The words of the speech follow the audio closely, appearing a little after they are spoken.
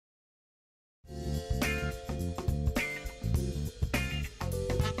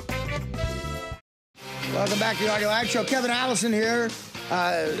Welcome back to the Artie Lange Show. Kevin Allison here,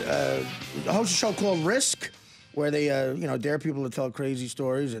 hosts a show called Risk, where they, dare people to tell crazy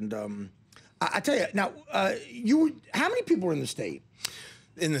stories. And I tell you, now, how many people were in the state?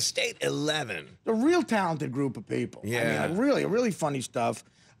 In the state, 11. A real talented group of people. Yeah. I mean, really funny stuff.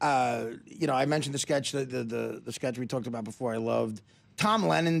 I mentioned the sketch, the sketch we talked about before I loved. Tom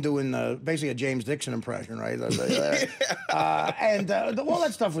Lennon doing basically a James Dixon impression, right? And all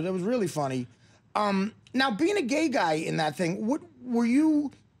that stuff it was really funny. Now, being a gay guy in that thing, was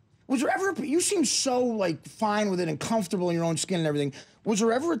there ever, you seem so like fine with it and comfortable in your own skin and everything. Was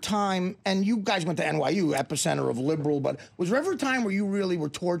there ever a time, and you guys went to NYU, epicenter of liberal, but was there ever a time where you really were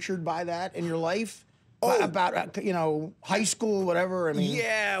tortured by that in your life? About, high school, whatever? I mean,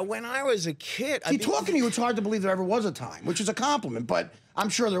 yeah, when I was a kid. Talking to you, it's hard to believe there ever was a time, which is a compliment, but I'm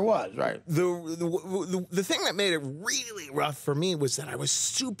sure there was, right? The thing that made it really rough for me was that I was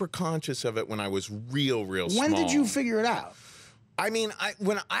super conscious of it when I was real small. When did you figure it out? I mean, I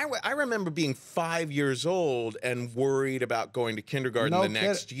remember being 5 years old and worried about going to kindergarten the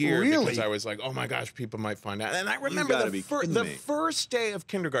next year because I was like, oh my gosh, people might find out. And I remember the first day of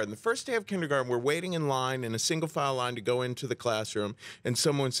kindergarten. The first day of kindergarten, we're waiting in line in a single file line to go into the classroom, and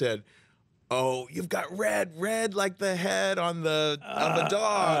someone said, "Oh, you've got red like the head on of a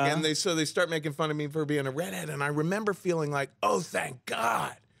dog," and they start making fun of me for being a redhead. And I remember feeling like, oh, thank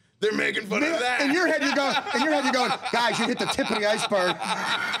God. They're making fun of that. In your head, you're going, guys, you hit the tip of the iceberg.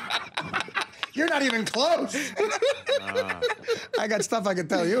 You're not even close. I got stuff I can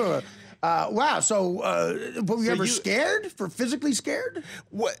tell you. Wow. So, were you ever scared? Physically scared?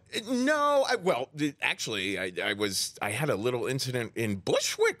 What? No. Actually, I had a little incident in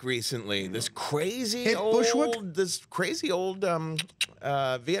Bushwick recently. This crazy old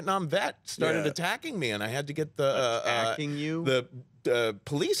Vietnam vet started attacking me, and I had to get the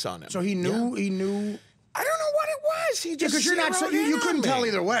police on him. So he knew. He knew. I don't know what it was. He just because you're not. You couldn't tell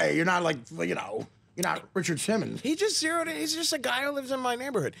either way. You're not like You're not Richard Simmons. He just zeroed in. He's just a guy who lives in my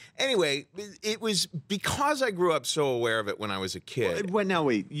neighborhood. Anyway, it was because I grew up so aware of it when I was a kid. Now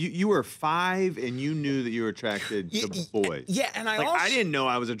wait, you were 5 and you knew that you were attracted to boys. Yeah, and I didn't know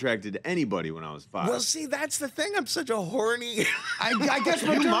I was attracted to anybody when I was 5. Well, see, that's the thing. I'm such a horny. I guess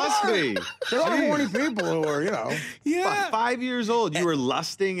you must be. There are horny people who are, Yeah. 5 years old, you were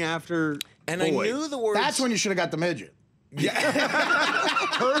lusting after boys. I knew the words. That's when you should have got the midget. Yeah.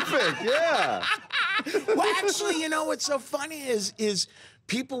 Perfect. Yeah. Well, actually, what's so funny is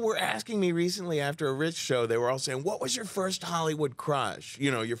people were asking me recently after a Rich show, they were all saying, what was your first Hollywood crush?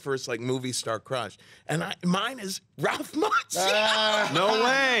 Your first movie star crush. And mine is Ralph Macchio. No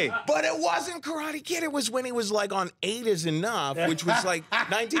way. But it wasn't Karate Kid. It was when he was on 8 is Enough, which was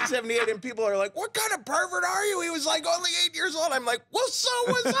 1978. And people are like, what kind of pervert are you? He was only 8 years old. I'm like, well, so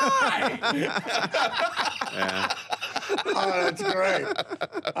was I. Yeah. Oh, that's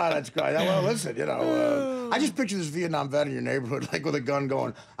great. Well, listen, I just picture this Vietnam vet in your neighborhood, with a gun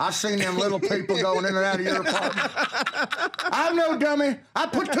going, I've seen them little people going in and out of your apartment. I'm no dummy. I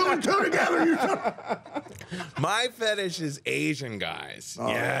put 2 and 2 together. My fetish is Asian guys. Oh,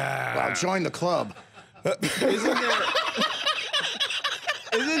 yeah. Well, join the club. Isn't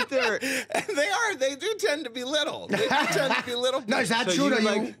there? They do tend to be little. They do tend to be little. No, is that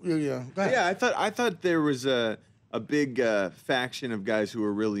true? Yeah. I thought there was a big faction of guys who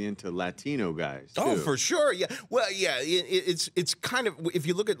were really into Latino guys, too. Oh, for sure. Yeah. Well, yeah. It's kind of, if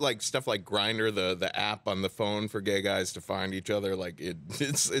you look at stuff like Grindr, the app on the phone for gay guys to find each other,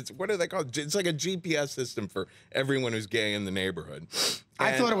 it's what do they call it? It's like a GPS system for everyone who's gay in the neighborhood.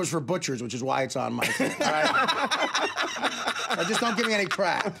 I thought it was for butchers, which is why it's on my phone. All right? Just don't give me any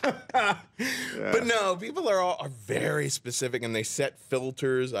crap. Yeah. But no, people are very specific, and they set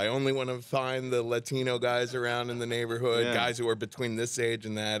filters. I only want to find the Latino guys around in the neighborhood, guys who are between this age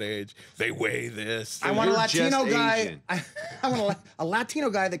and that age. They weigh this. I want a Latino guy. I want a Latino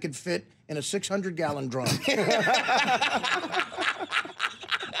guy that could fit in a 600-gallon drum.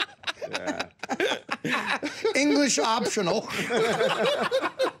 English optional.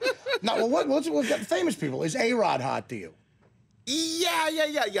 No, well, what's famous people? Is A-Rod hot to you?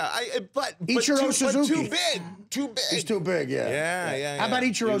 Yeah. But Suzuki. Too big. He's too big, yeah. Yeah. How about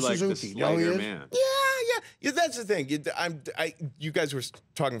Ichiro Suzuki? Like the Slayer man. Yeah, that's the thing. You guys were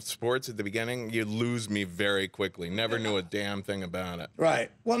talking sports at the beginning. You lose me very quickly. Never knew a damn thing about it.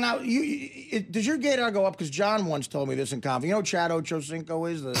 Right. Well, now, does your gaydar go up? Because John once told me this in conference. You know who Chad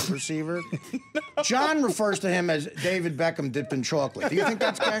Ochocinco is, the receiver? No. John refers to him as David Beckham dipped in chocolate. Do you think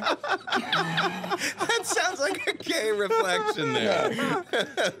that's gay? That sounds like a gay reflection there. Yeah.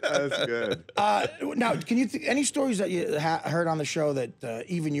 That's good. Now, can you any stories that you heard on the show that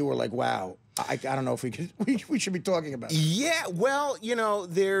even you were like, wow? I don't know if we should be talking about it. Yeah, well, you know,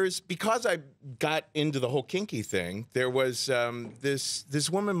 because I got into the whole kinky thing, there was this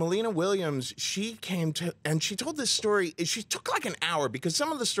woman, Melina Williams, she came to, and she told this story. She took like an hour because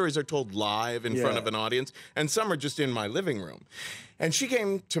some of the stories are told live in front of an audience, and some are just in my living room. And she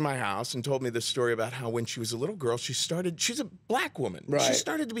came to my house and told me this story about how when she was a little girl, she's a black woman. Right. She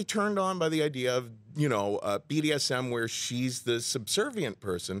started to be turned on by the idea of, you know, BDSM, where she's the subservient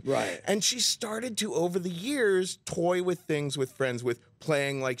person. Right. And she started to, over the years, toy with things with friends, with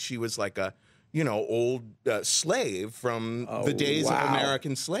playing like she was like a, you know, old slave from the days of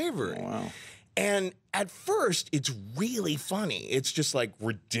American slavery. Oh, wow. And at first, it's really funny. It's just like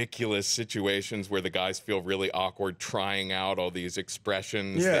ridiculous situations where the guys feel really awkward trying out all these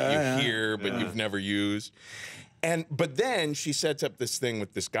expressions that you hear but you've never used. But then she sets up this thing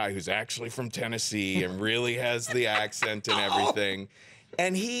with this guy who's actually from Tennessee and really has the accent and everything.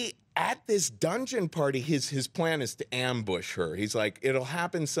 And at this dungeon party, his plan is to ambush her. He's like, it'll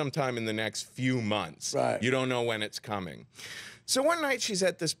happen sometime in the next few months. Right. You don't know when it's coming. So one night she's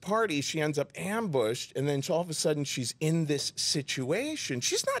at this party, she ends up ambushed, and then all of a sudden she's in this situation.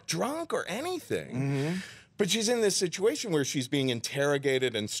 She's not drunk or anything, but she's in this situation where she's being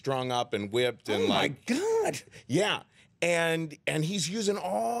interrogated and strung up and whipped and my God. Yeah. And he's using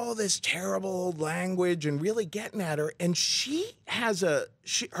all this terrible old language and really getting at her. And she has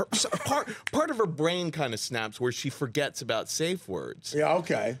part of her brain kind of snaps where she forgets about safe words. Yeah,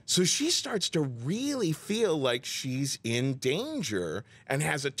 okay. So she starts to really feel like she's in danger and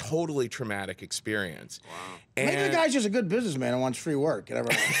has a totally traumatic experience. Wow. Maybe the guy's just a good businessman and wants free work. You never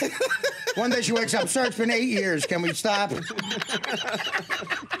know. One day she wakes up, sir, it's been 8 years. Can we stop?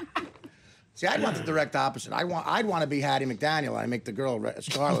 See, I'd want the direct opposite. I'd want to be Hattie McDaniel. I make the girl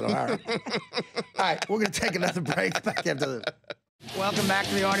Scarlett O'Hara. All right, we're going to take another break. Back after this. Welcome back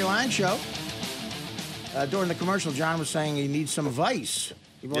to the Artie Lange Show. During the commercial, John was saying he needs some advice.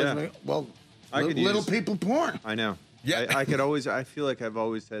 Well, little people porn. I know. Yeah, I could always. I feel like I've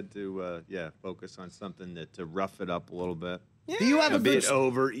always had to, focus on something to rough it up a little bit. Yeah. Do you have a bit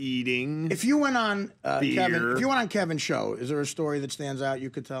overeating? If you went on Kevin's show, is there a story that stands out you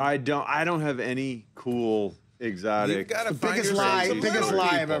could tell? I don't have any cool exotic. You've got to the biggest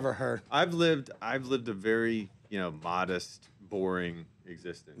lie I've ever heard. I've lived a very modest, boring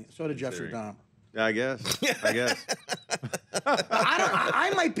existence. So did Jeffrey Dahmer. I guess.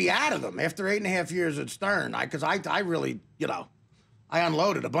 I might be out of them after 8.5 years at Stern, because I really, I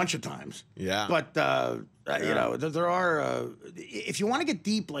unloaded a bunch of times. Yeah. But, there are, if you want to get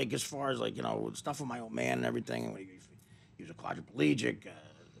deep, like, as far as, like, stuff with my old man and everything, he was a quadriplegic,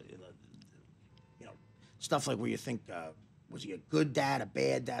 stuff like where you think, was he a good dad, a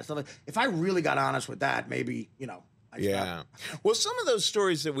bad dad, stuff like if I really got honest with that, maybe, Well, some of those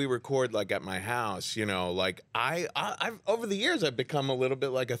stories that we record, like at my house, like I've over the years, I've become a little bit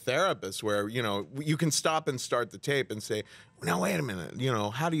like a therapist where, you can stop and start the tape and say, now, wait a minute,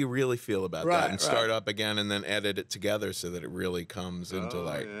 how do you really feel about that? And start up again and then edit it together so that it really comes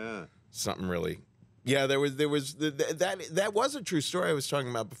into something really. Yeah, there was that was a true story I was talking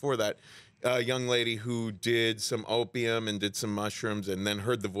about before that. A young lady who did some opium and did some mushrooms and then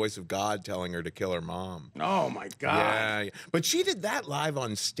heard the voice of God telling her to kill her mom. Oh, my God. Yeah. But she did that live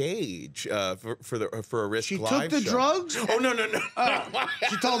on stage for a Risk Live show. She took the drugs? Oh, no.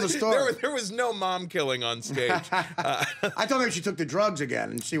 She told the story. There was no mom killing on stage. I thought maybe she took the drugs again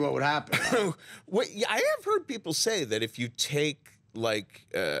and see what would happen. I have heard people say that if you take like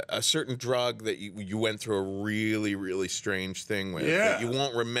a certain drug that you went through a really, really strange thing with, that you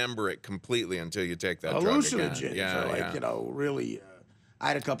won't remember it completely until you take that drug again. Hallucinogens, really, I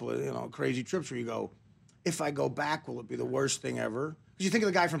had a couple of, crazy trips where you go, if I go back, will it be the worst thing ever? Because you think of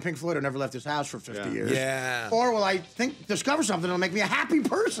the guy from Pink Floyd who never left his house for 50 years. Yeah. Or will I discover something that'll make me a happy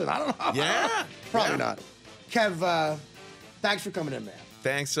person? I don't know. Yeah. Probably not. Kev, thanks for coming in, man.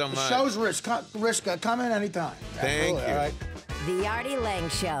 Thanks so much. The show's Risk. Come in anytime. Thank you. All right. The Artie Lange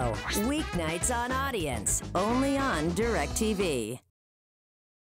Show, weeknights on Audience, only on DirecTV.